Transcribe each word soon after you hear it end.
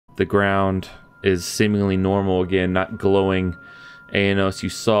the ground is seemingly normal again, not glowing. Aenos, you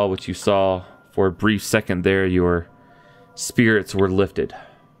saw what you saw. For a brief second there, your spirits were lifted.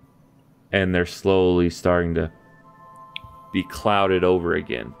 And they're slowly starting to be clouded over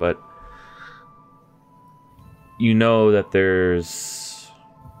again. But you know that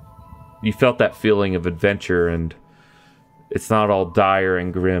you felt that feeling of adventure, and it's not all dire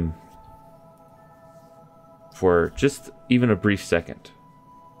and grim for just even a brief second.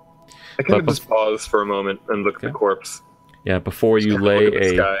 I kind of just pause for a moment and look at the corpse. Yeah, before you lay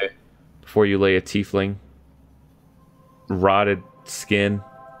a tiefling, rotted skin,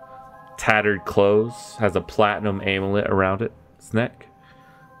 tattered clothes, has a platinum amulet around its neck.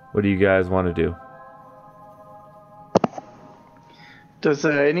 What do you guys want to do? Does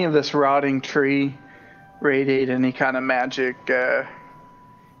any of this rotting tree radiate any kind of magic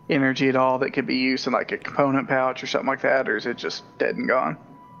energy at all that could be used in like a component pouch or something like that, or is it just dead and gone?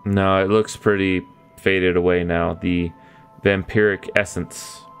 No, it looks pretty faded away now. The vampiric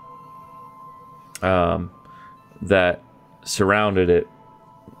essence that surrounded it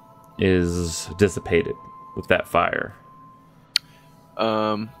is dissipated with that fire.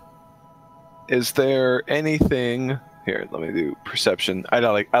 Is there anything here? Let me do perception. I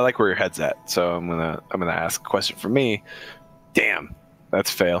like where your head's at, so I'm gonna ask a question for me. Damn,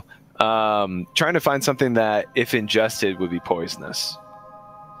 that's a fail. Trying to find something that, if ingested, would be poisonous.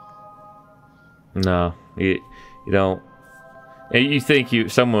 No, you don't. You think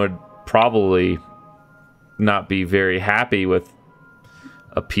someone would probably not be very happy with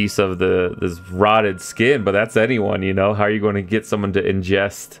a piece of this rotted skin, but that's anyone, you know. How are you going to get someone to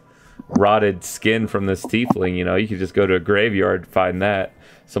ingest rotted skin from this tiefling? You know, you could just go to a graveyard, find that.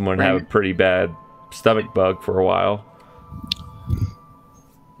 Someone have a pretty bad stomach bug for a while.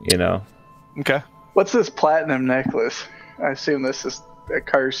 You know. Okay. What's this platinum necklace? I assume this is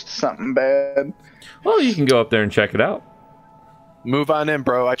cursed something bad. Well, you can go up there and check it out. Move on in,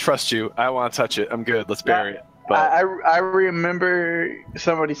 bro. I trust you. I want to touch it. I'm good. Let's bury it. But I remember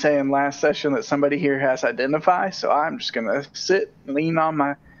somebody saying last session that somebody here has identify, so I'm just going to sit and lean on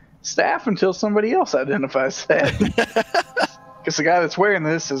my staff until somebody else identifies that. Because the guy that's wearing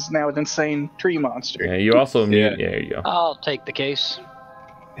this is now an insane tree monster. Yeah, you also mute. Yeah, there you go. I'll take the case.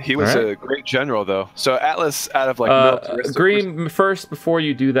 He was a great general, though. So Atlas, out of like Green, first, before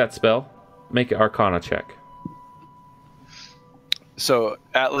you do that spell, make an Arcana check. So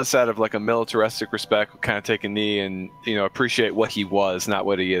Atlas, out of like a militaristic respect, would kind of take a knee and, you know, appreciate what he was, not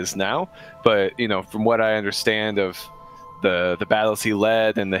what he is now. But, you know, from what I understand of the battles he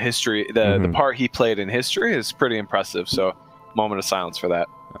led and the history, the part he played in history is pretty impressive. So moment of silence for that.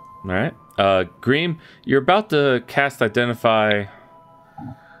 All right. Green, you're about to cast Identify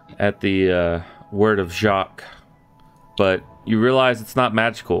at the word of Jacques, but you realize it's not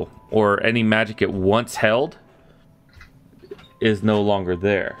magical, or any magic it once held is no longer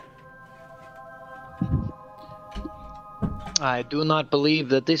there. I do not believe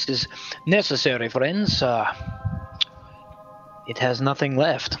that this is necessary, friends. It has nothing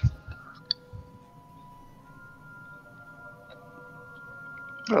left.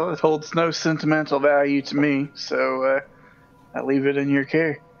 Well, it holds no sentimental value to me, so I leave it in your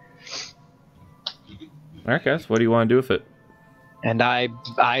care. All right, guys, what do you want to do with it? And I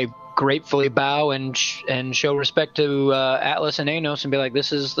gratefully bow and show respect to Atlas and Anos and be like,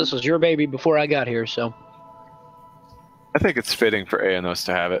 this was your baby before I got here, so. I think it's fitting for Anos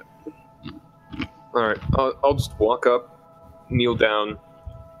to have it. All right, I'll just walk up, kneel down,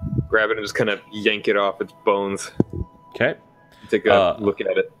 grab it, and just kind of yank it off its bones. Okay. Take a look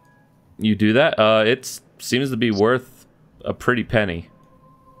at it. You do that. It seems to be worth a pretty penny.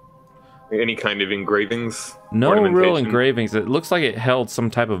 Any kind of engravings? No real engravings. It looks like it held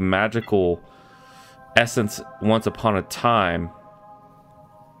some type of magical essence once upon a time.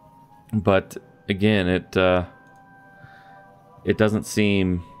 But again, it doesn't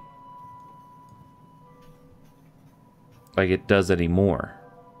seem like it does anymore.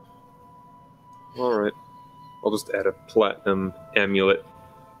 All right. I'll just add a platinum amulet.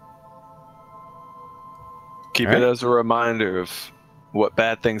 Keep it as a reminder of what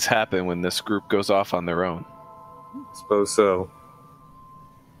bad things happen when this group goes off on their own. I suppose so.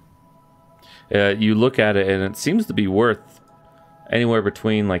 You look at it, and it seems to be worth anywhere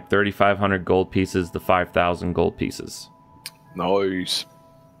between like 3,500 gold pieces to 5,000 gold pieces. Nice.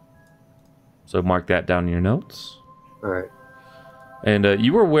 So mark that down in your notes. All right. And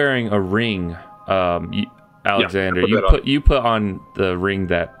you were wearing a ring, Alexander. Yeah, you put on the ring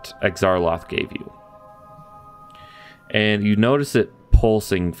that Exarloth gave you, and you notice it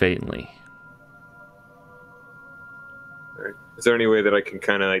pulsing faintly. All right. Is there any way that I can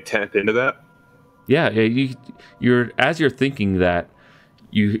kind of like tap into that? Yeah, you're as you're thinking that,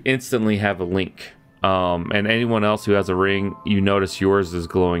 you instantly have a link. And anyone else who has a ring, you notice yours is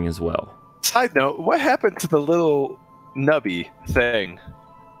glowing as well. Side note: what happened to the little nubby thing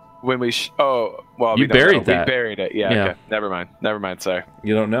when we? You buried that. We buried it. Yeah. Okay. Never mind. Sorry.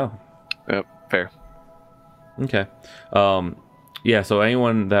 You don't know. Yep. Fair. Okay. Yeah. So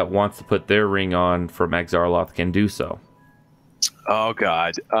anyone that wants to put their ring on from Exarloth can do so. Oh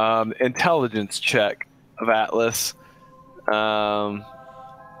God. Intelligence check of Atlas. No,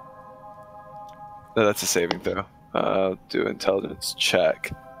 that's a saving throw. Do intelligence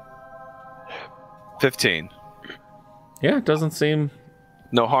check. 15. Yeah, it doesn't seem...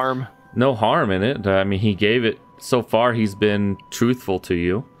 No harm in it. I mean, he gave it... So far, he's been truthful to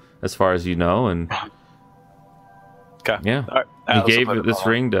you, as far as you know, and... Okay. Yeah. All right. He gave this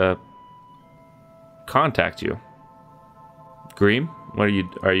ring to contact you. Greem, what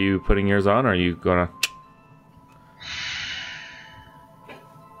are you putting yours on, or are you gonna...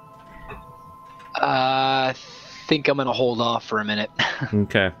 I think I'm gonna hold off for a minute.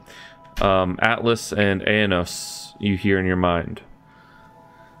 Okay. Atlas and Aenos, you hear in your mind.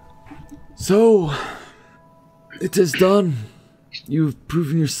 So, it is done. You've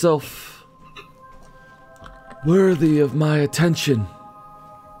proven yourself worthy of my attention.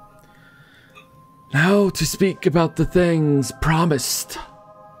 Now to speak about the things promised.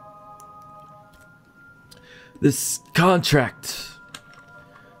 This contract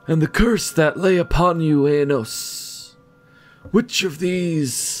and the curse that lay upon you, Aenos. Which of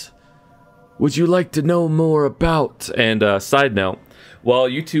these would you like to know more about? And side note, while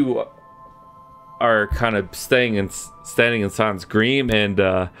you two are kind of standing in silence, Greem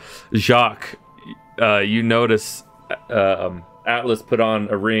and Jacques, you notice Atlas put on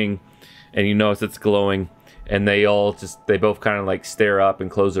a ring, and you notice it's glowing, and they both kind of like stare up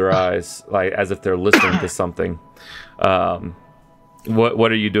and close their eyes, like as if they're listening to something.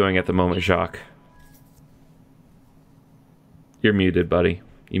 What are you doing at the moment, Jacques? You're muted, buddy.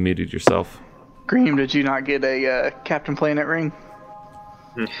 You muted yourself. Greem, did you not get a Captain Planet ring?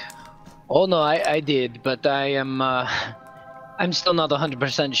 Oh no, I did, but I'm still not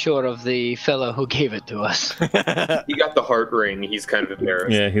 100% sure of the fellow who gave it to us. He got the heart ring. He's kind of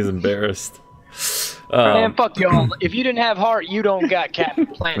embarrassed. Yeah, he's embarrassed. Man, fuck y'all. If you didn't have heart, you don't got Captain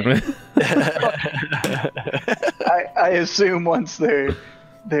Planet. I assume once their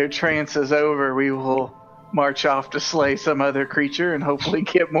trance is over, we will march off to slay some other creature and hopefully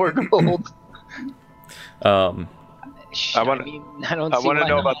get more gold. I want to know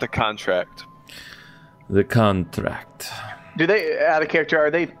not. about the contract. The contract. Do they, out of character,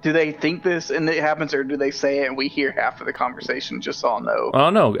 do they think this and it happens, or do they say it and we hear half of the conversation just all know? Oh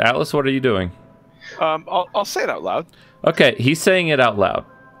no, Atlas, what are you doing? I'll say it out loud. Okay, he's saying it out loud.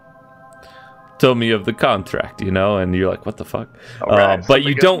 Tell me of the contract, and you're like, what the fuck? Right, but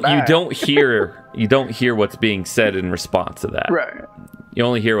you don't hear what's being said in response to that. Right. You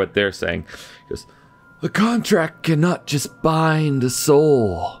only hear what they're saying. He goes, the contract cannot just bind a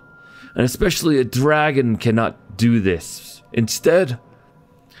soul, and especially a dragon cannot do this. Instead,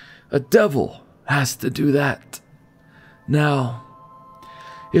 a devil has to do that. Now,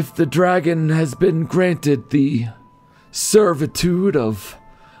 if the dragon has been granted the servitude of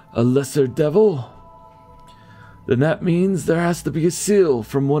a lesser devil, then that means there has to be a seal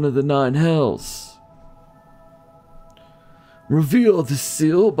from one of the 9 hells. Reveal the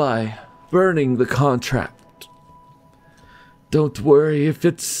seal by burning the contract. Don't worry if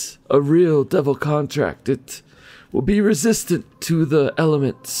it's a real devil contract. It will be resistant to the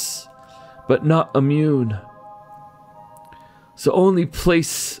elements, but not immune. So only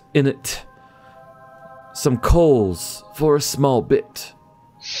place in it some coals for a small bit.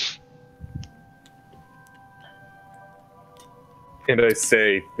 And I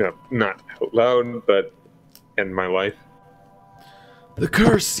say, not out loud, but in my life. The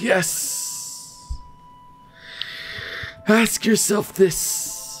curse, yes. Ask yourself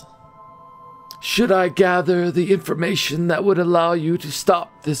this. Should I gather the information that would allow you to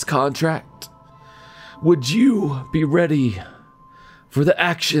stop this contract? Would you be ready for the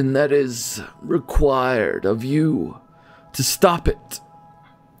action that is required of you to stop it?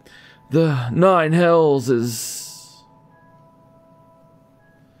 The 9 hells is...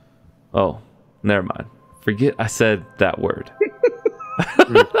 Oh, never mind. Forget I said that word.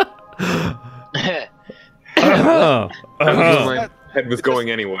 My head was going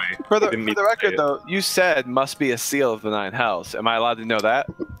anyway. For the record, though, you said must be a seal of the 9 hells. Am I allowed to know that?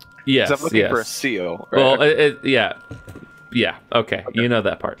 Yes. 'Cause I'm looking for a seal. Right? Well, yeah. Okay, you know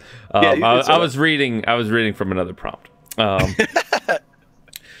that part. I was reading from another prompt.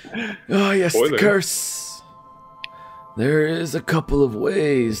 Oh, yes, the Spoiler. curse. There is a couple of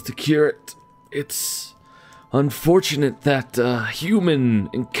ways to cure it. It's unfortunate that human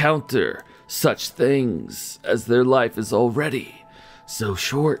encounter such things as their life is already so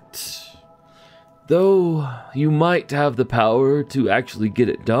short. Though you might have the power to actually get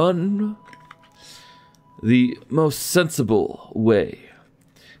it done, the most sensible way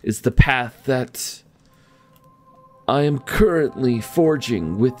is the path that I am currently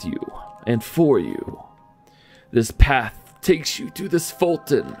forging with you and for you. This path takes you to this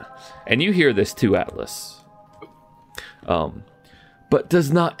Fulton, and you hear this too, Atlas. But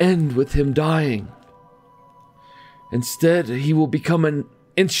does not end with him dying. Instead, he will become an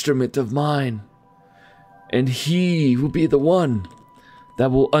instrument of mine, and he will be the one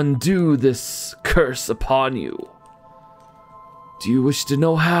that will undo this curse upon you. Do you wish to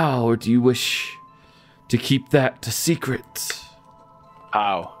know how, or do you wish to keep that a secret?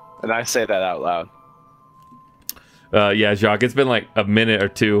 How? And I say that out loud. Yeah, Jacques, it's been like a minute or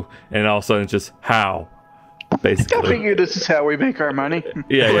two, and all of a sudden it's just how, I basically. figure this is how we make our money.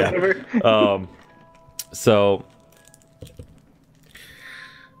 Yeah, yeah. Whatever. So,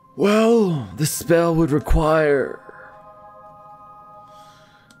 well, the spell would require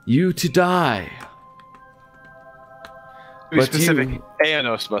you to die. To be But specific, you-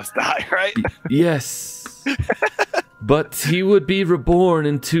 Aenos must die, right? Yes. But he would be reborn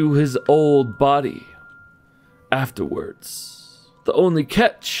into his old body afterwards. The only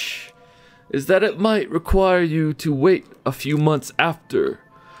catch is that it might require you to wait a few months after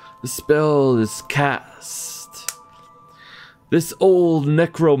the spell is cast. This old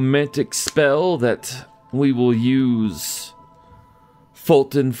necromantic spell that we will use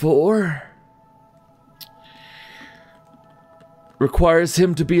Fulton for requires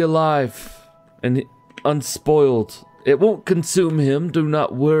him to be alive and unspoiled. It won't consume him, do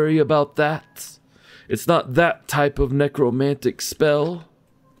not worry about that. It's not that type of necromantic spell.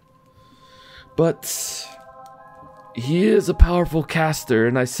 But he is a powerful caster,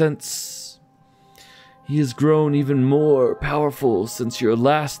 and I sense he has grown even more powerful since your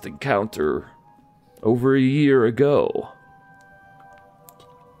last encounter over a year ago.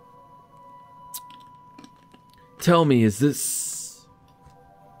 Tell me, is this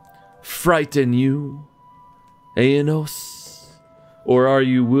frighten you, Aenos? Or are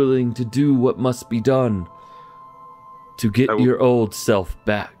you willing to do what must be done to get I will- your old self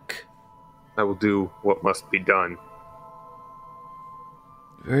back? I will do what must be done.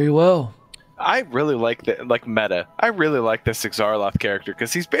 Very well. I really like the meta. I really like this Xarloth character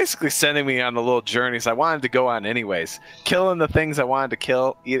because he's basically sending me on the little journeys I wanted to go on anyways, killing the things I wanted to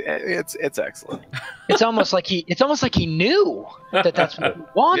kill. It's excellent. It's almost like he knew that that's what he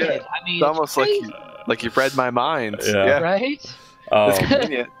wanted. Yeah, I mean, It's almost crazy, like you read my mind. Yeah. Yeah, right? it's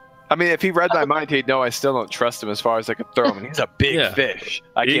convenient. I mean, if he read my mind, he'd know I still don't trust him as far as I could throw him. And he's a big Yeah. fish.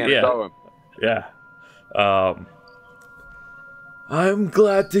 I He- can't yeah. throw him. Yeah. I'm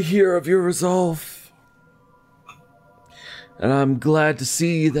glad to hear of your resolve. And I'm glad to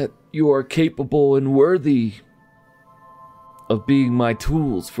see that you are capable and worthy of being my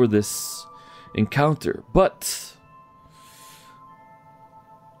tools for this encounter. But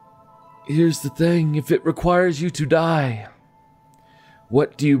here's the thing, if it requires you to die,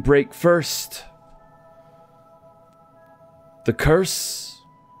 what do you break first? The curse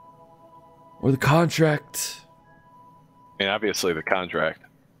or the contract? I mean, obviously the contract.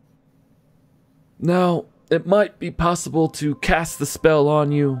 Now, it might be possible to cast the spell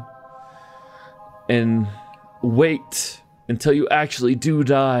on you and wait until you actually do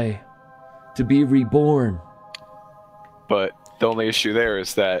die to be reborn. But the only issue there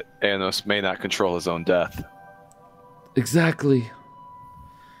is that Aenos may not control his own death. Exactly.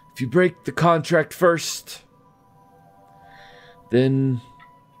 If you break the contract first, then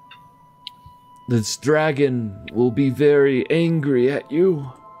this dragon will be very angry at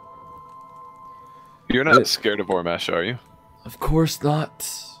you. You're not scared of Ormesh, are you? Of course not.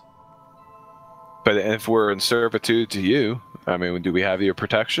 But if we're in servitude to you, I mean, do we have your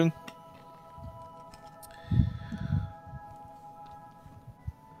protection?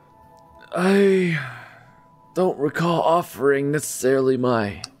 I don't recall offering necessarily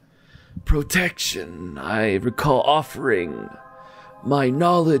my protection. I recall offering my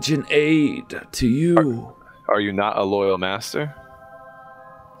knowledge and aid to you. Are you not a loyal master?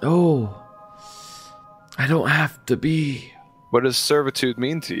 Oh, I don't have to be. What does servitude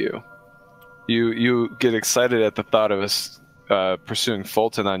mean to you? You get excited at the thought of us pursuing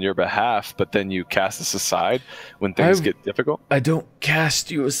Fulton on your behalf, but then you cast us aside when things get difficult? I don't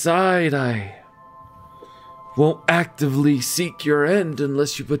cast you aside. I won't actively seek your end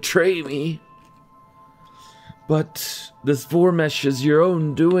unless you betray me. But this Vormesh is your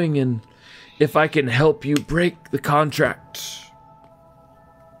own doing, and if I can help you break the contract,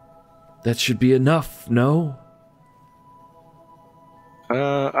 that should be enough, no?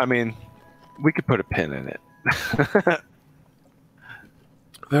 I mean, we could put a pin in it.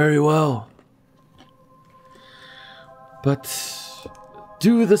 Very well. But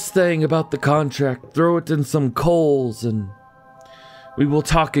do this thing about the contract, throw it in some coals, and we will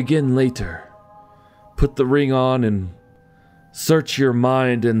talk again later. Put the ring on and search your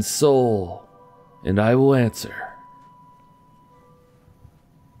mind and soul, and I will answer.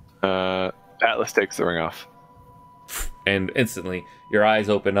 Atlas takes the ring off. And instantly, your eyes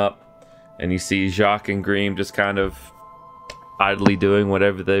open up, and you see Jacques and Greem just kind of idly doing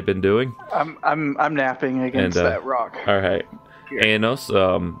whatever they've been doing. I'm napping against that rock. All right. Anos,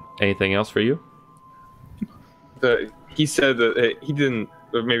 anything else for you? He said that he didn't,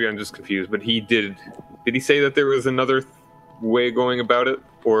 or maybe I'm just confused, but he did he say that there was another way of going about it,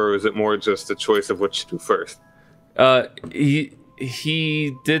 or was it more just a choice of what to do first?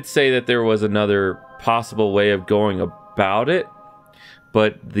 He did say that there was another possible way of going about it,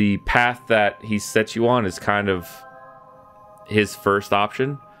 but the path that he set you on is kind of his first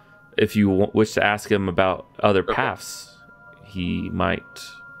option. If you wish to ask him about other paths, he might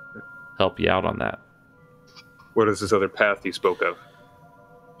help you out on that. What is this other path you spoke of?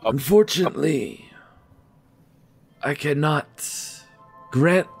 Unfortunately, I cannot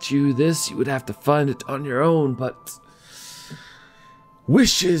grant you this. You would have to find it on your own, but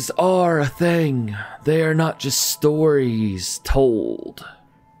wishes are a thing. They are not just stories told.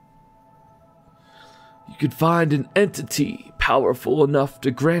 You could find an entity powerful enough to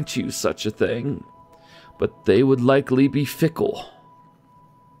grant you such a thing, but they would likely be fickle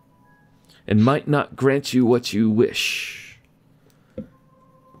and might not grant you what you wish.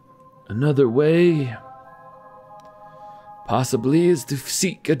 Another way, possibly, is to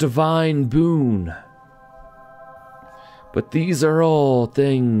seek a divine boon. But these are all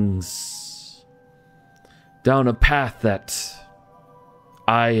things down a path that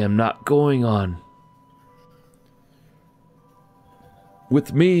I am not going on.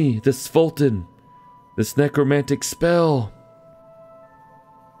 With me, this Fulton, this necromantic spell,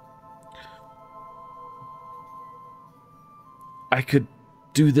 I could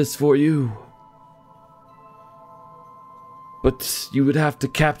do this for you. But you would have to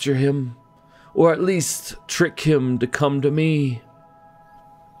capture him, or at least trick him to come to me.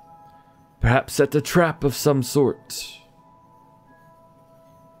 Perhaps set a trap of some sort.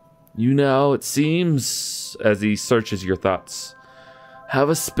 You now, it seems, as he searches your thoughts, have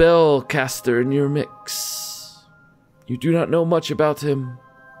a spell caster in your mix. You do not know much about him.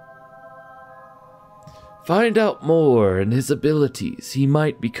 Find out more and his abilities. He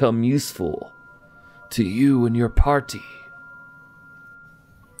might become useful to you and your party.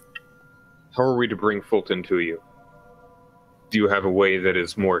 How are we to bring Fulton to you? Do you have a way that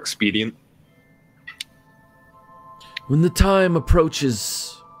is more expedient? When the time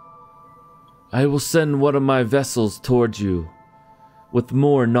approaches, I will send one of my vessels towards you with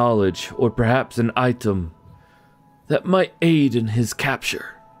more knowledge, or perhaps an item that might aid in his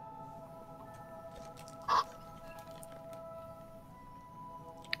capture.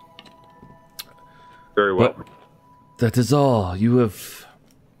 Very well. But that is all. You have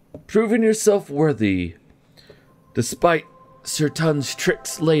proven yourself worthy, despite Surtun's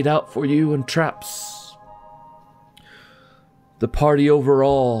tricks laid out for you and traps. The party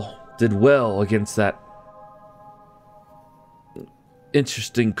overall did well against that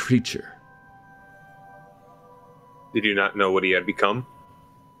interesting creature. Did you not know what he had become?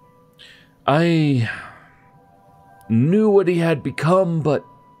 I knew what he had become, but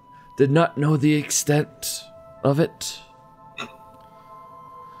did not know the extent of it.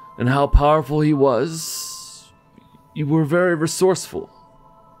 And how powerful he was. You were very resourceful.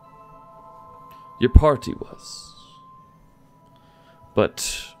 Your party was.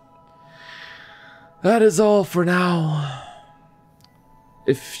 But that is all for now.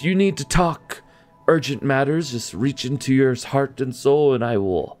 If you need to talk urgent matters, just reach into your heart and soul and I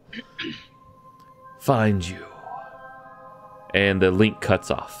will find you. And the link cuts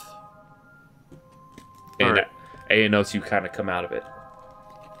off. And Anos, you kind of come out of it.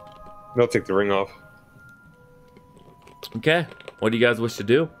 I'll take the ring off. Okay. What do you guys wish to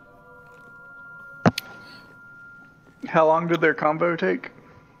do? How long did their combo take?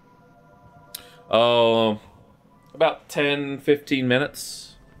 About 10, 15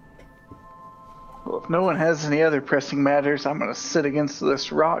 minutes. Well, if no one has any other pressing matters, I'm going to sit against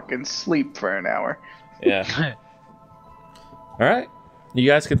this rock and sleep for an hour. Yeah. All right. You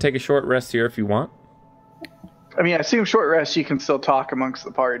guys can take a short rest here if you want. I mean, I assume short rest, you can still talk amongst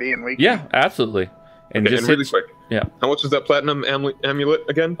the party, and we can... Yeah, absolutely. And Okay, just and really hit, quick. yeah. How much was that platinum amulet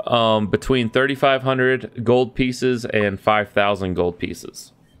again? Between 3,500 gold pieces and 5,000 gold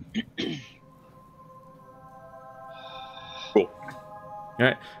pieces. Cool. All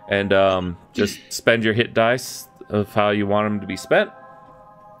right. And just spend your hit dice of how you want them to be spent.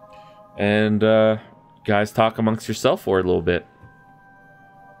 And guys, talk amongst yourself for a little bit.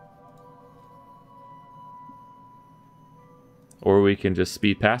 Or we can just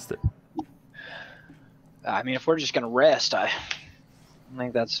speed past it. I mean, if we're just gonna rest, I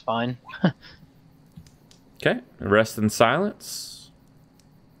think that's fine. Okay. Rest in silence.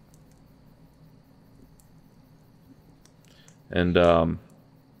 And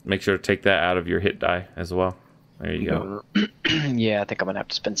make sure to take that out of your hit die as well. There you go. Yeah, I think I'm gonna have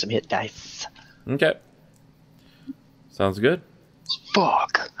to spend some hit dice. Okay. Sounds good.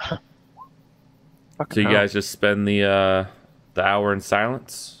 Fuck. So you guys just spend the hour in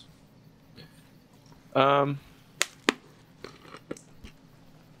silence. So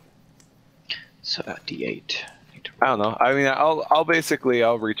D8. I don't know. I mean,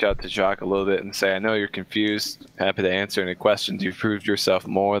 I'll reach out to Jacques a little bit and say, I know you're confused. Happy to answer any questions. You've proved yourself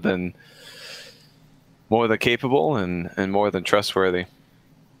more than capable and more than trustworthy.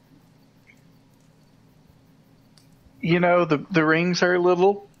 You know, the rings are a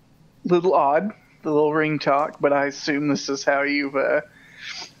little odd, the little ring talk, but I assume this is how you've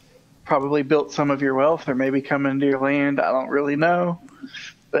probably built some of your wealth, or maybe come into your land. I don't really know.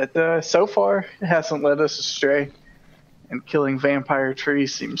 But so far, it hasn't led us astray. And killing vampire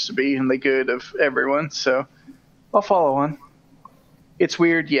trees seems to be in the good of everyone, so I'll follow on. It's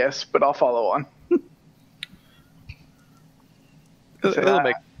weird, yes, but I'll follow on.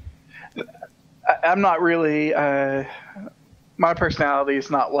 I'm not really... my personality is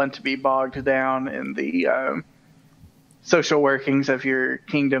not one to be bogged down in the social workings of your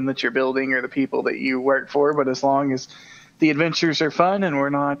kingdom that you're building or the people that you work for, but as long as the adventures are fun and we're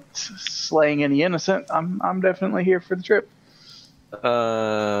not slaying any innocent, I'm definitely here for the trip.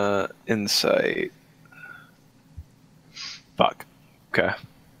 Insight. Fuck. Okay.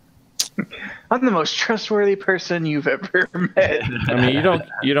 I'm the most trustworthy person you've ever met. I mean,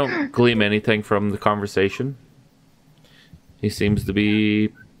 you don't glean anything from the conversation. He seems to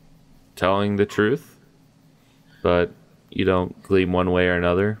be telling the truth, but you don't glean one way or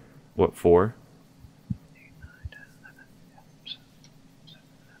another. What for?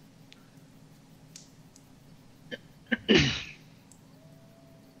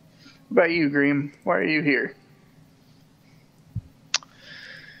 What about you, Green? Why are you here?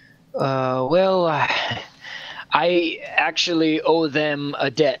 Well, I actually owe them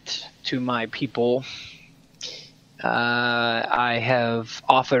a debt to my people. I have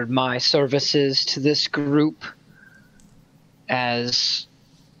offered my services to this group as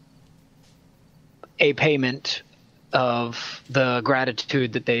a payment of the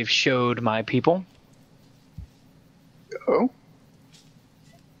gratitude that they've showed my people. Oh?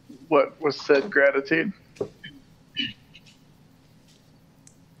 What was said gratitude?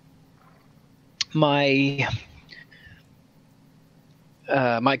 My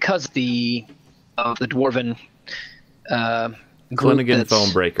cousin, the dwarven group, Glinigan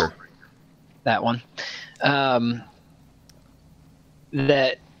Phone Breaker. That one.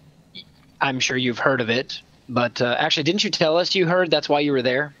 That I'm sure you've heard of it, but actually, didn't you tell us you heard? That's why you were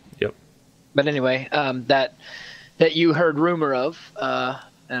there. Yep. But anyway, that you heard rumor of,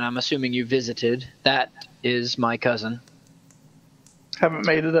 and I'm assuming you visited. That is my cousin. Haven't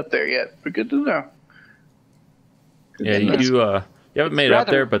made it up there yet, but good to know. Yeah, you haven't made it up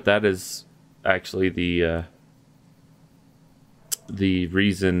there, but that is actually the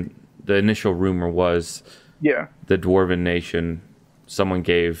reason. The initial rumor was the Dwarven Nation. Someone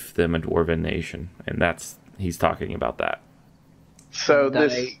gave them a Dwarven Nation, and he's talking about that. So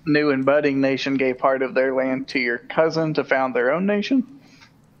this new and budding nation gave part of their land to your cousin to found their own nation?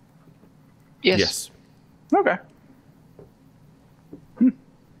 Yes. Okay.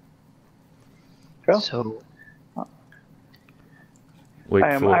 Well, So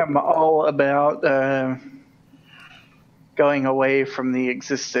I'm all about going away from the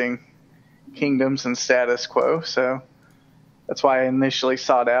existing kingdoms and status quo, so that's why I initially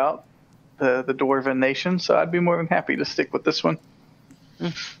sought out the Dwarven Nation, so I'd be more than happy to stick with this one.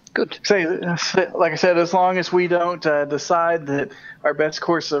 good. Like I said, as long as we don't decide that our best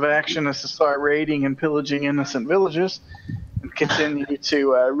course of action is to start raiding and pillaging innocent villages and continue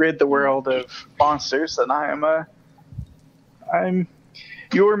to rid the world of monsters, then I'm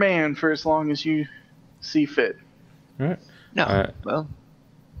your man for as long as you see fit. All right. No. All right. Well,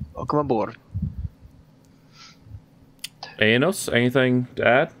 welcome aboard. Aenos, anything to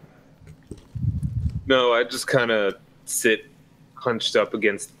add? No, I just kind of sit hunched up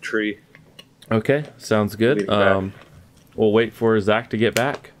against the tree. Okay, sounds good. Leaning back. We'll wait for Zach to get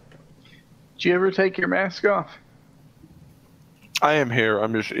back. Did you ever take your mask off? I am here.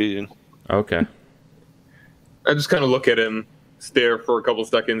 I'm just eating. Okay. I just kind of look at him, stare for a couple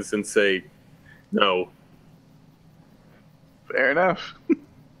seconds, and say, "No." Fair enough.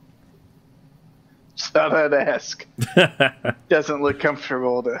 Just thought I'd ask. Doesn't look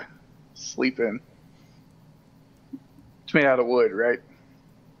comfortable to sleep in. It's made out of wood, right?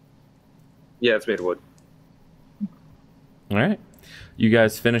 Yeah, it's made of wood. All right. You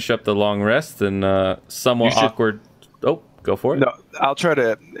guys finish up the long rest and somewhat awkward. Oh, go for it. No, I'll try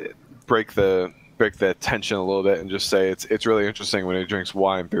to break the tension a little bit and just say it's really interesting when he drinks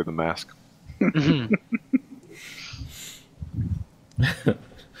wine through the mask.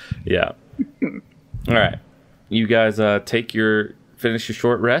 Yeah. All right. You guys finish your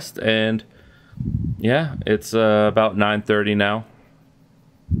short rest, and yeah, it's about 9:30 now.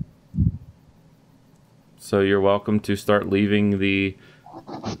 So you're welcome to start leaving the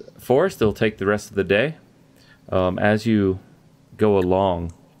forest. It'll take the rest of the day. As you go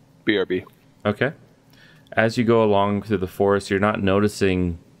along. BRB. Okay. As you go along through the forest, you're not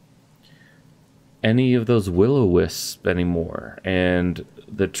noticing any of those will-o-wisps anymore, and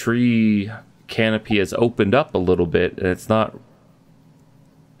the tree canopy has opened up a little bit, and it's not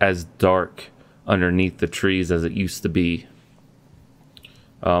as dark underneath the trees as it used to be.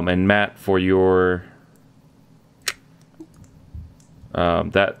 And Matt, for your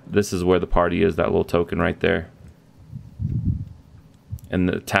this is where the party is, that little token right there, and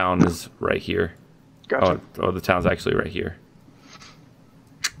the town is right here. Gotcha. Oh, the town's actually right here.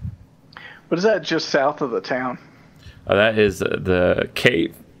 What is that just south of the town? That is the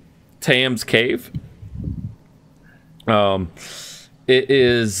cave, Tam's Cave. It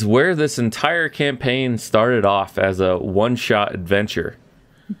is where this entire campaign started off as a one-shot adventure.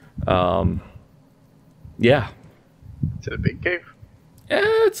 Yeah. Is it a big cave? Yeah,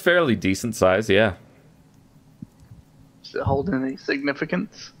 it's fairly decent size, yeah. Does it hold any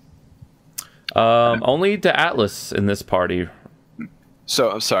significance? Only to Atlas in this party. So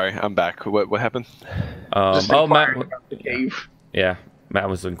I'm sorry, I'm back. What happened? Just Matt. inquiring about the cave. Yeah, Matt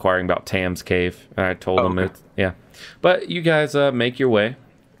was inquiring about Tam's Cave, and I told him okay. yeah. But you guys make your way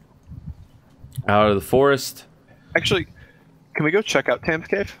out of the forest. Actually, can we go check out Tam's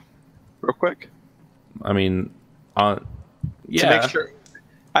Cave real quick? I mean, yeah. To make sure.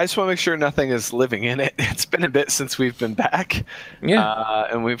 I just want to make sure nothing is living in it. It's been a bit since we've been back. Yeah.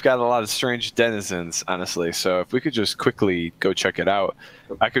 And we've got a lot of strange denizens, honestly. So if we could just quickly go check it out,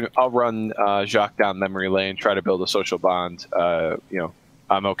 I'll run Jacques down memory lane, try to build a social bond.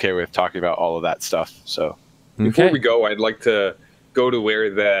 I'm okay with talking about all of that stuff. So Before we go, I'd like to go to where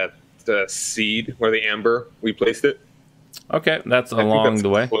the seed, where the amber, we placed it. Okay, that's I think along that's the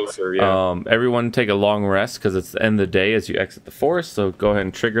way. Closer, yeah. Everyone take a long rest because it's the end of the day as you exit the forest. So go ahead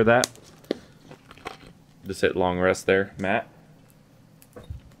and trigger that. Just hit long rest there, Matt.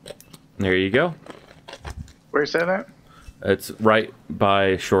 There you go. Where's that at? It's right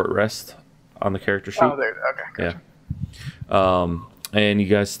by short rest on the character sheet. Oh, there. Okay. Gotcha. Yeah. And you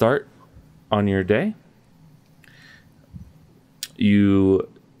guys start on your day. You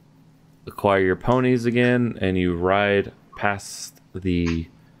acquire your ponies again, and you ride past the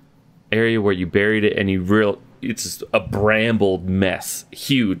area where you buried it, and it's just a brambled mess,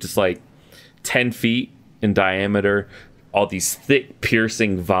 huge, just like 10 feet in diameter, all these thick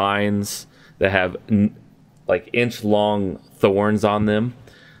piercing vines that have like inch long thorns on them.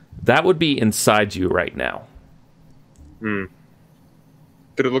 That would be inside you right now. Did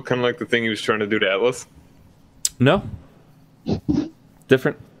it look kind of like the thing he was trying to do to Atlas? No.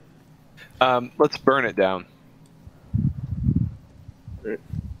 Different. let's burn it down.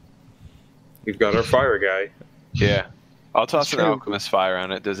 We've got our fire guy. Yeah. I'll toss an true. alchemist fire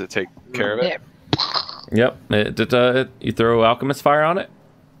on it. Does it take care of it? Yeah. Yep. You throw alchemist fire on it?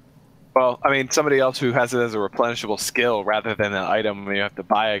 Well, I mean, somebody else who has it as a replenishable skill rather than an item you have to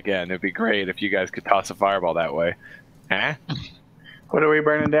buy again. It'd be great if you guys could toss a fireball that way. Huh? What are we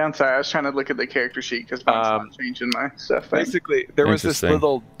burning down? Sorry, I was trying to look at the character sheet because mine's not changing my stuff. Basically, there was this Interesting.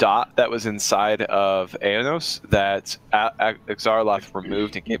 little dot that was inside of Aenos that Xarloth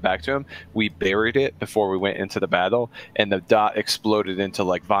removed and gave back to him. We buried it before we went into the battle, and the dot exploded into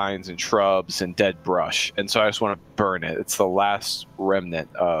like vines and shrubs and dead brush. And so I just want to burn it. It's the last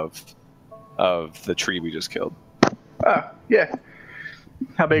remnant of the tree we just killed. Oh, yeah.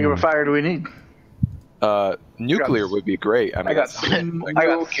 How big of a fire do we need? Nuclear would be great. I mean, I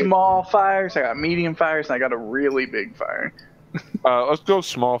got small fires, I got medium fires, and I got a really big fire. let's go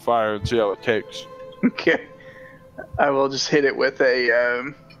small fire and see how it takes. Okay. I will just hit it with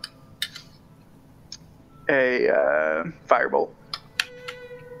a firebolt.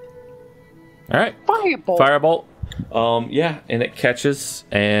 All right. Firebolt. Firebolt. Yeah, and it catches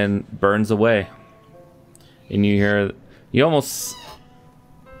and burns away. And you hear, it almost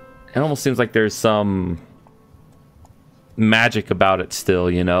seems like there's some magic about it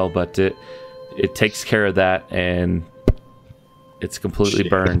still, you know, but it takes care of that and it's completely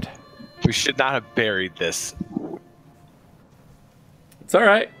burned. We should not have buried this. It's all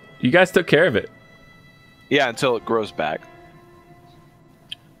right. You guys took care of it. Yeah, until it grows back.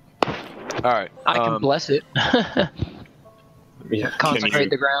 All right. I can bless it. Yeah. Consecrate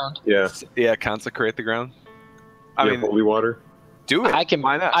the ground. Yeah. Yeah, consecrate the ground. I mean, holy water. do it.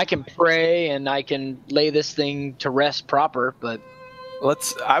 Why not? I can pray and I can lay this thing to rest proper, but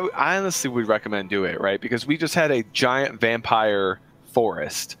I honestly would recommend do it, right? Because we just had a giant vampire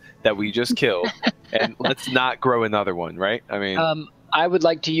forest that we just killed, and let's not grow another one, right? I mean, I would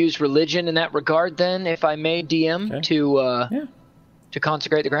like to use religion in that regard, then, if I may, DM, Okay. to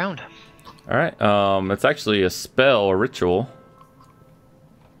consecrate the ground. All right. It's actually a spell, a ritual.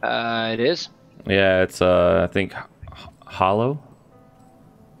 It is. Yeah, it's I think hollow.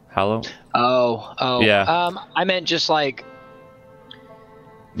 Oh. Yeah. I meant just like.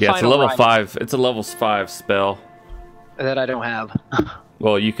 Yeah, it's a Final level Rite 5. It's a level 5 spell. That I don't have.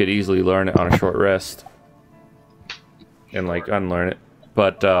 Well, you could easily learn it on a short rest and like unlearn it.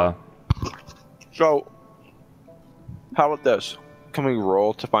 But so how about this? Can we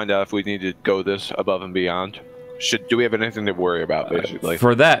roll to find out if we need to go this above and beyond? Do we have anything to worry about, basically?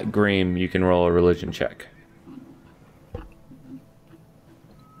 for that, Greem, you can roll a religion check.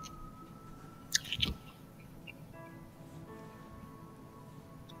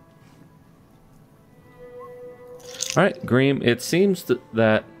 All right, Greem, it seems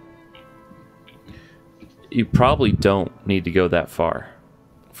that you probably don't need to go that far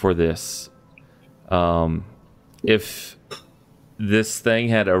for this. If this thing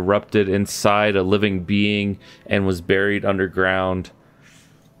had erupted inside a living being and was buried underground,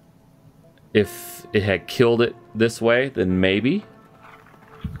 if it had killed it this way, then maybe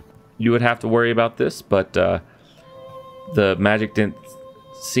you would have to worry about this, but the magic didn't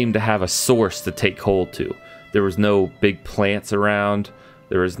seem to have a source to take hold to. There was no big plants around.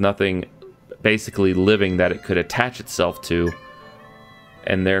 There was nothing basically living that it could attach itself to.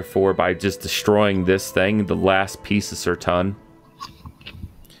 And therefore, by just destroying this thing, the last piece of Surtun,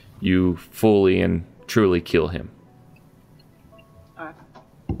 you fully and truly kill him.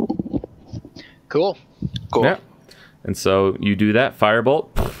 Cool. Yeah. And so you do that.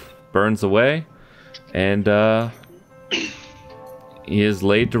 Firebolt burns away. And he is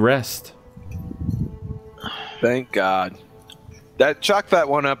laid to rest. Thank God. Chalk that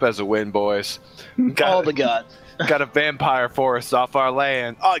one up as a win, boys. All the gods. Got a vampire forest off our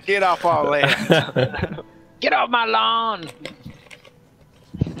land. Oh, get off our land. Get off my lawn.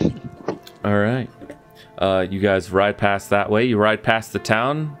 All right. You guys ride past that way. You ride past the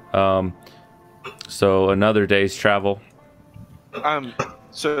town. So another day's travel.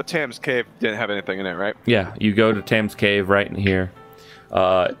 So Tam's Cave didn't have anything in it, right? Yeah, you go to Tam's Cave right in here.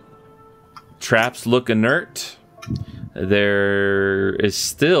 Traps look inert. There is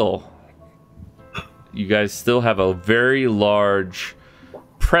still... You guys still have a very large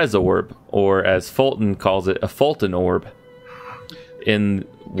Prez orb, or as Fulton calls it, a Fulton orb, in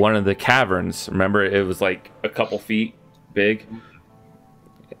one of the caverns. Remember, it was like a couple feet big.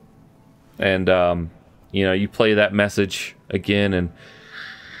 And, you play that message again, and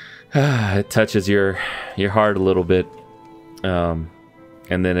it touches your heart a little bit. And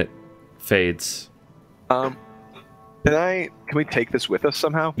then it fades. Can we take this with us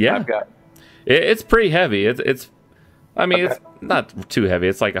somehow? Yeah. It's pretty heavy. It's not too heavy.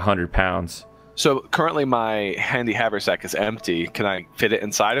 It's like 100 pounds. So currently my handy haversack is empty. Can I fit it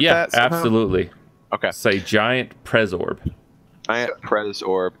inside of Yeah, that somehow? absolutely. Okay. It's a giant Prez orb. Giant Prez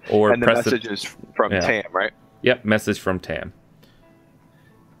orb. Or and the message is from Tam, right? Yep, message from Tam.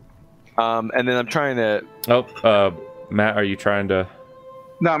 And then I'm trying to... Matt, are you trying to...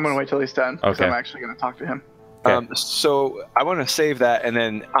 No, I'm going to wait till he's done, because Okay. I'm actually going to talk to him. Okay. So I want to save that, and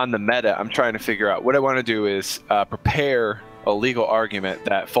then on the meta, I'm trying to figure out what I want to do is prepare a legal argument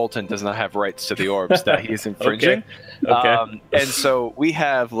that Fulton does not have rights to the orbs that he's infringing. Okay. And so we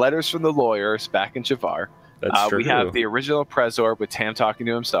have letters from the lawyers back in Javar That's true. We have the original Prezor with Tam talking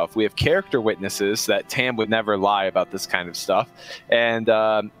to himself. We have character witnesses that Tam would never lie about this kind of stuff. And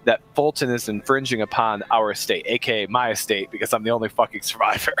that Fulton is infringing upon our estate, a.k.a. my estate, because I'm the only fucking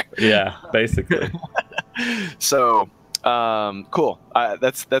survivor. Yeah, basically. So, cool.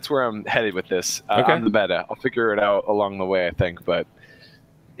 That's where I'm headed with this. Okay. On the meta. I'll figure it out along the way, I think. But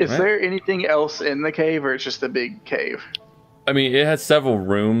Is there anything else in the cave, or it's just a big cave? I mean, it has several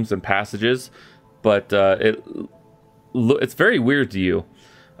rooms and passages, but it's very weird to you.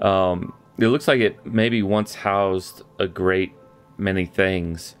 It looks like it maybe once housed a great many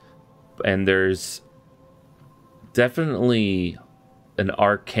things, and there's definitely an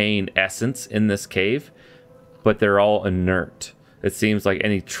arcane essence in this cave, but they're all inert. It seems like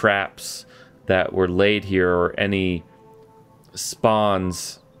any traps that were laid here or any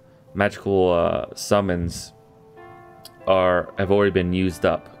spawns, magical summons have already been used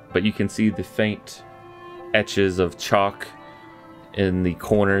up, but you can see the faint etches of chalk in the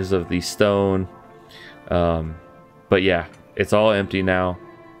corners of the stone. But yeah, it's all empty now,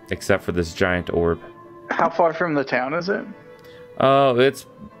 except for this giant orb. How far from the town is it? Oh, it's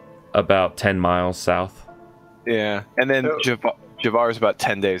about 10 miles south. yeah. And then Javar's about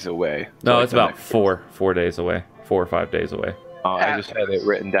 10 days away. No, So it's like about 4 days away. 4 or 5 days away. I just had it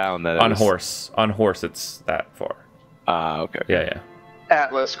written down that On horse, it's that far. Okay. Yeah.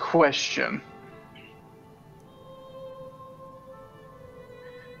 Atlas, question.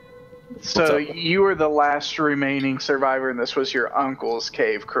 So you were the last remaining survivor, and this was your uncle's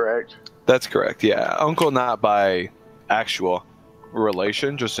cave, correct? That's correct. Yeah, uncle not by actual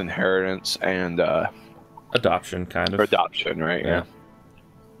relation, just inheritance and Adoption, kind of. adoption, right? Yeah.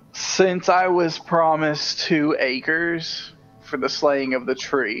 Since I was promised 2 acres for the slaying of the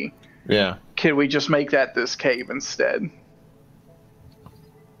tree, Yeah. could we just make that this cave instead?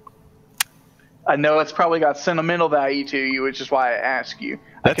 I know it's probably got sentimental value to you, which is why I ask you.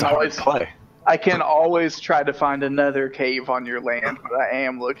 That's a hard play. I can always try to find another cave on your land, but I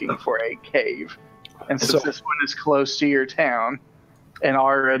am looking for a cave. And since this one is close to your town and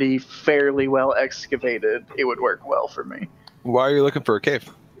already fairly well excavated, it would work well for me. Why are you looking for a cave?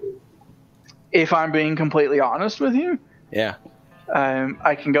 If I'm being completely honest with you, Yeah.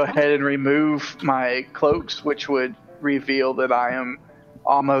 I can go ahead and remove my cloaks, which would reveal that I am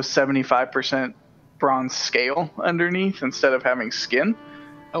almost 75% bronze scale underneath instead of having skin.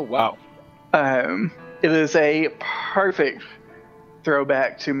 Oh, wow. It is a perfect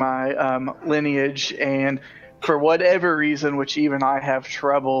throwback to my lineage, and for whatever reason, which even I have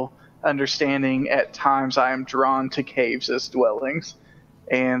trouble understanding, at times I am drawn to caves as dwellings,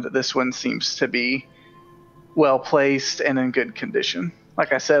 and this one seems to be well placed and in good condition.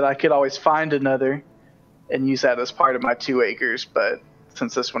 Like I said, I could always find another and use that as part of my 2 acres, but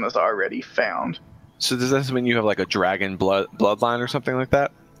since this one is already found. So does this mean you have like a dragon bloodline or something like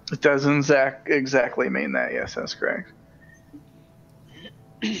that? It doesn't exactly mean that. Yes, that's correct.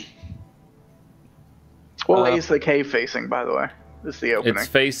 What way is the cave facing, by the way? This is the opening. It's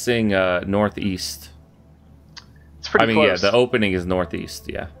facing northeast. It's pretty close. Yeah, the opening is northeast.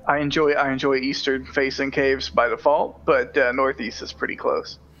 Yeah. I enjoy eastern facing caves by default, but northeast is pretty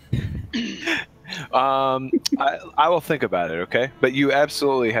close. I will think about it, okay? But you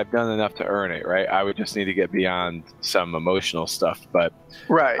absolutely have done enough to earn it, right? I would just need to get beyond some emotional stuff, but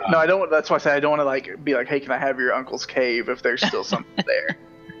right. No, I don't. That's why I say I don't want to be like, hey, can I have your uncle's cave if there's still something there?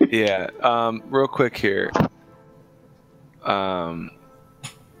 Yeah. Real quick here.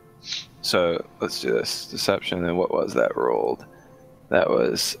 So let's do this deception. And what was that rolled? That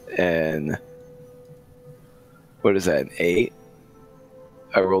was what is that? An 8.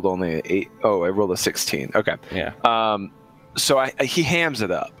 I rolled only an 8. Oh, I rolled a 16. Okay. Yeah. So he hams it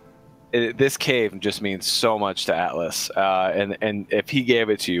up. This cave just means so much to Atlas, and if he gave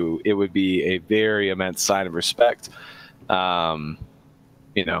it to you, it would be a very immense sign of respect. So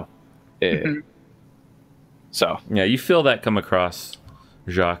yeah, you feel that come across,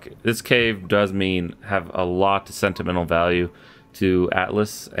 Jacques. This cave does have a lot of sentimental value to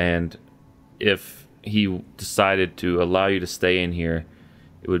Atlas, and if he decided to allow you to stay in here,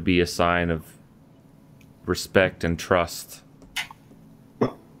 it would be a sign of respect and trust.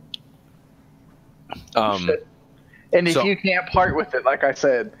 And if you can't part with it, like I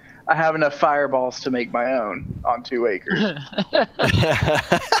said, I have enough fireballs to make my own on 2 acres.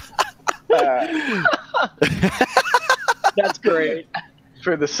 That's great.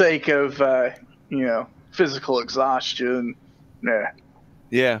 For the sake of physical exhaustion.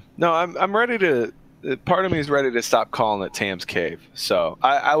 yeah, no, I'm ready to. Part of me is ready to stop calling it Tam's Cave. So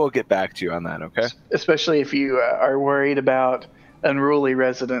I will get back to you on that. Okay. Especially if you are worried about unruly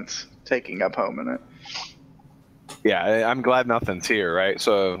residents taking up home in it. I'm glad nothing's here, right?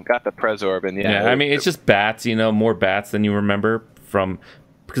 So got the Prez Orb, and Yeah, I mean, it's just bats, more bats than you remember from,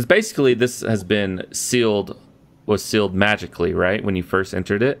 because basically this has been was sealed magically, right? When you first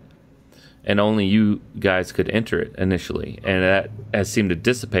entered it, and only you guys could enter it initially, and that has seemed to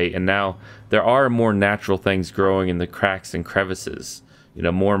dissipate, and now there are more natural things growing in the cracks and crevices.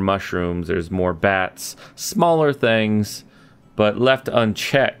 More mushrooms, there's more bats, smaller things, but left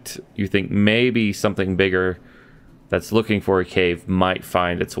unchecked, you think maybe something bigger that's looking for a cave might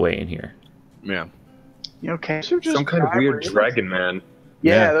find its way in here. Yeah. Caves are just some kind of weird dragon man.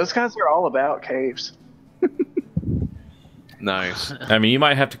 Yeah, those guys are all about caves. Nice. I mean, you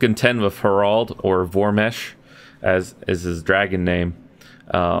might have to contend with Harald or Vormesh, as is his dragon name.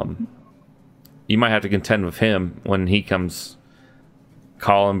 You might have to contend with him when he comes,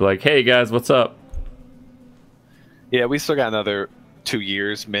 call and be like, "Hey guys, what's up?" Yeah, we still got another 2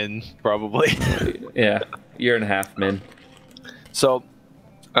 years, min, probably. Yeah, year and a half, min. So,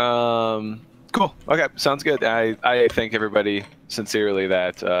 cool. Okay, sounds good. I thank everybody sincerely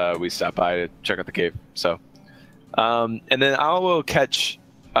that we stopped by to check out the cave. So. And then I will catch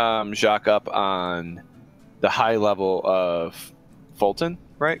Jacques up on the high level of Fulton,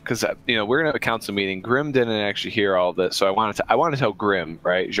 right? Because we're gonna have a council meeting. Grim didn't actually hear all of this, so I want to tell Grim,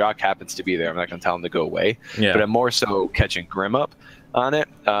 right? Jacques happens to be there. I'm not gonna tell him to go away, but I'm more so catching Grim up on it.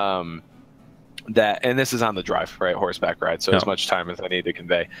 And this is on the drive, right? Horseback ride, so as much time as I need to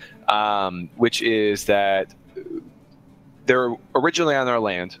convey. Which is that they're originally on our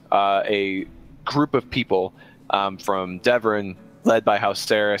land, a group of people. From Devon, led by House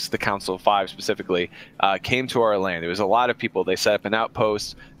Saris, the Council of Five specifically, came to our land. There was a lot of people. They set up an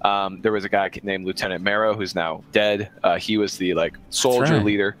outpost. There was a guy named Lieutenant Marrow, who's now dead. He was the soldier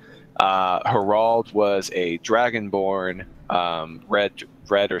leader. Harald was a dragonborn,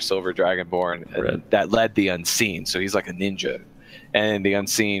 red or silver dragonborn that led the Unseen. So he's like a ninja. And the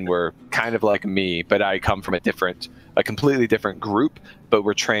Unseen were kind of like me, but I come from a completely different group, but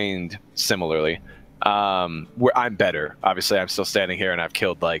we're trained similarly. Where I'm better. Obviously, I'm still standing here, and I've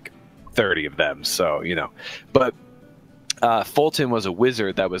killed 30 of them. So but Fulton was a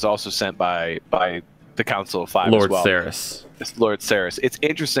wizard that was also sent by the Council of Five as well. Lord Saris. It's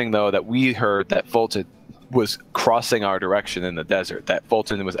interesting though that we heard that Fulton was crossing our direction in the desert. That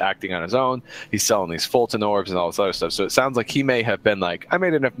Fulton was acting on his own. He's selling these Fulton orbs and all this other stuff. So it sounds like he may have been I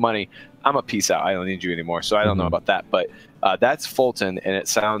made enough money. I'm a peace out. I don't need you anymore. So I don't know about that, but. That's Fulton, and it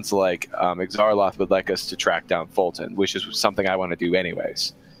sounds like Exarloth would like us to track down Fulton, which is something I want to do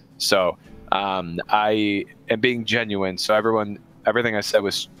anyways. So I am being genuine. So everything I said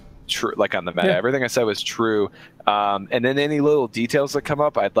was true, on the meta. Everything I said was true. And then any little details that come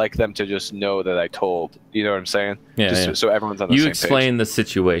up, I'd like them to just know that I told. You know what I'm saying? Yeah. So everyone's on the same page. You explain the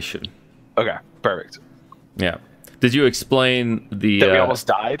situation. Okay, perfect. Yeah. Did you explain that we almost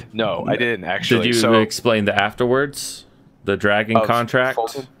died? No, I didn't actually. Did you explain the afterwards? The dragon contract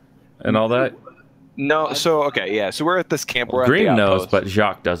Fulton? And all that? No, so okay, yeah. So we're at this camp. We're Green at the knows, outpost. but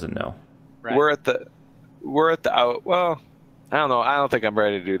Jacques doesn't know. Right. We're at the out. Well, I don't know. I don't think I'm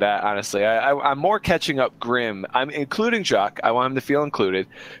ready to do that, honestly. I'm more catching up Grim. I'm including Jacques. I want him to feel included,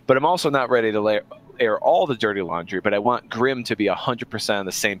 but I'm also not ready to air all the dirty laundry. But I want Grim to be 100% on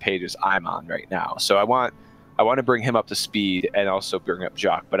the same page as I'm on right now. So I want to bring him up to speed and also bring up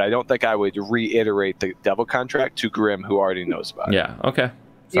Jacques, but I don't think I would reiterate the devil contract to Grim, who already knows about it. Yeah, okay.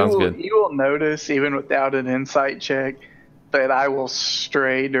 Sounds good. You will notice, even without an insight check, that I will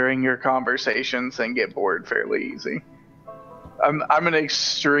stray during your conversations and get bored fairly easy. I'm an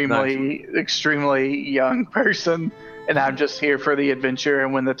extremely young person, and I'm just here for the adventure,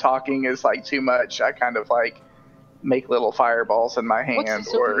 and when the talking is too much, I kind of make little fireballs in my hand. What's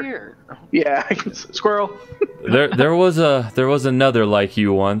this over here? Yeah, squirrel. there was another like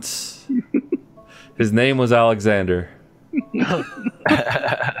you once. His name was Alexander.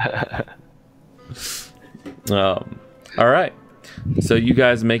 All right, so you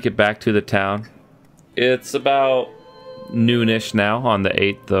guys make it back to the town. It's about noonish now on the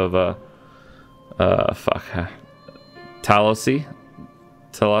 8th of Talosi.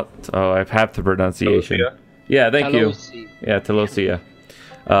 I have the pronunciation. Talosia. Yeah, thank you. Yeah, Talosia.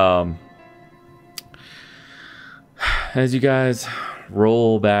 As you guys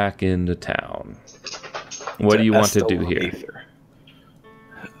roll back into town, what do you want to do here?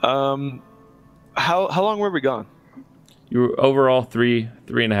 How long were we gone? You were overall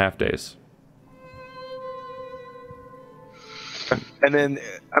 3.5 days. And then,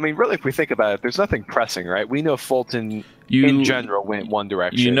 really, if we think about it, there's nothing pressing, right? We know Fulton, in general, went one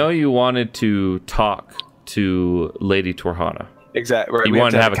direction. You wanted to talk to Lady Torhana. Exactly. Right. You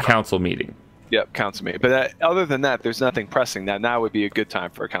wanted to have a council meeting. Yep, council meeting. But other than that, there's nothing pressing. Now would be a good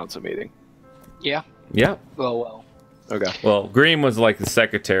time for a council meeting. Yeah. Yeah. Well. Okay. Well, Green was like the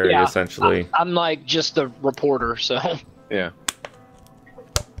secretary, essentially. I'm like just the reporter, so. Yeah.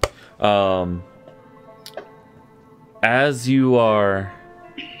 As you are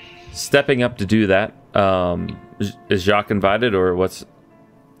stepping up to do that, is Jacques invited, or what's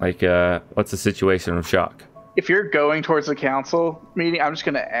the situation with Jacques? If you're going towards the council meeting, I'm just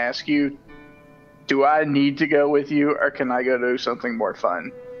going to ask you, do I need to go with you, or can I go do something more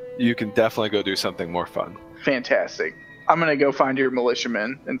fun? You can definitely go do something more fun. Fantastic. I'm going to go find your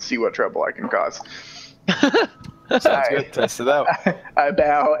militiamen and see what trouble I can cause. Sounds good. Test it out. I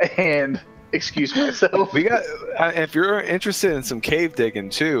bow and excuse myself. We got. If you're interested in some cave digging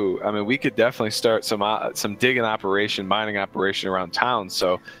too, I mean, we could definitely start some digging operation, mining operation around town.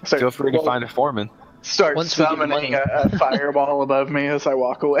 So feel free to find a foreman. Start summoning a fireball above me as I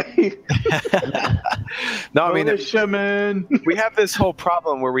walk away. No, I mean, militiamen. we have this whole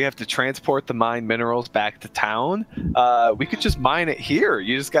problem where we have to transport the mined minerals back to town. We could just mine it here.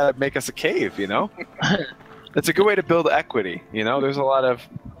 You just got to make us a cave, you know? It's a good way to build equity, you know? There's a lot of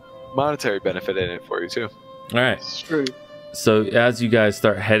monetary benefit in it for you, too. All right. It's true. So as you guys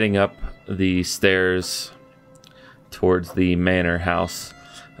start heading up the stairs towards the manor house,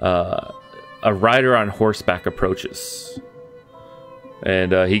 a rider on horseback approaches.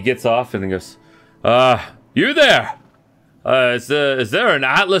 And he gets off and he goes, you there? Is there an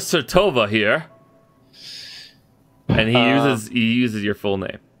Atlas Surtova here? And he uses your full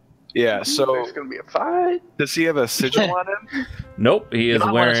name. Yeah, so there's gonna be a fight. Does he have a sigil on him? Nope, he is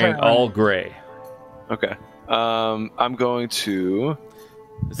wearing all gray. Okay. I'm going to.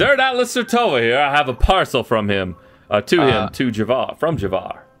 Is there an Atlas Surtova here? I have a parcel from him, from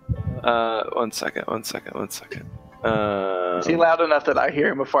Javar. One second. Is he loud enough that I hear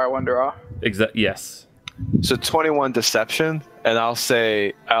him before I wander off? Yes. So 21 deception, and I'll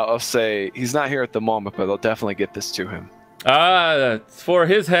say he's not here at the moment, but I'll definitely get this to him. It's for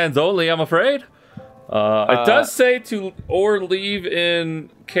his hands only, I'm afraid. It does say to or leave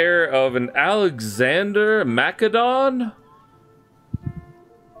in care of an Alexander Macedon.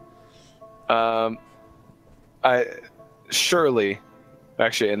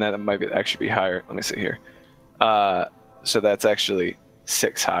 Actually, and that might actually be higher. Let me see here. So that's actually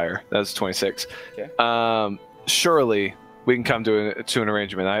 6 higher. That's 26. Okay. Surely we can come to an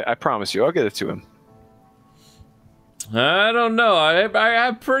arrangement. I promise you, I'll get it to him. I don't know. I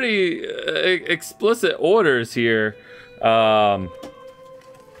have pretty explicit orders here. Let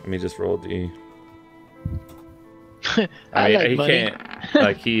me just roll D. I mean, he can't.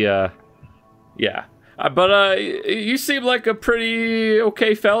 Like he, yeah. But you seem like a pretty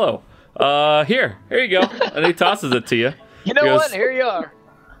okay fellow. Here you go. And he tosses it to you. You know what? Here you are.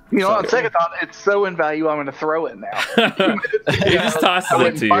 You know, on second thought, it's so invaluable, I'm going to throw it now. He just tosses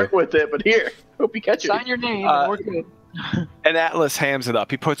it to you. Part with it, but here, hope you catch it. Sign your name. And we're good. And Atlas hams it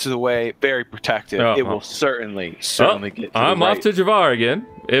up. He puts it away, very protective. It will certainly get. I'm off to Javar again.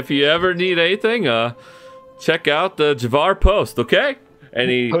 If you ever need anything, check out the Javar post, okay? And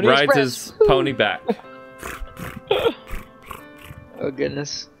he rides his pony back. Oh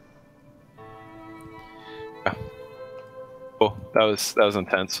goodness. Oh, that was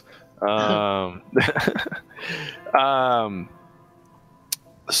intense.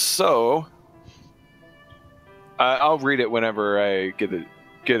 So I'll read it whenever I get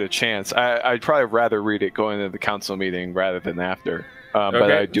a chance. I'd probably rather read it going to the council meeting rather than after. Okay.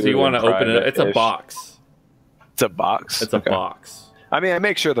 But I do. So you want to open it? It's a box. It's a box. It's a box. I mean, I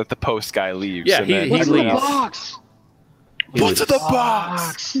make sure that the post guy leaves. Yeah, he leaves. What's in the box? What's in the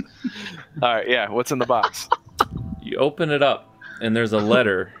box? All right, yeah. What's in the box? You open it up, and there's a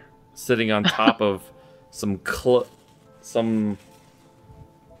letter sitting on top of some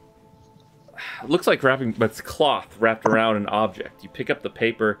it looks like wrapping, but it's cloth wrapped around an object. You pick up the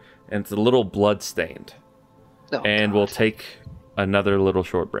paper, and it's a little blood stained. And we'll take another little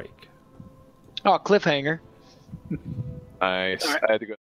short break. Oh, cliffhanger. Nice. Right. I had to go.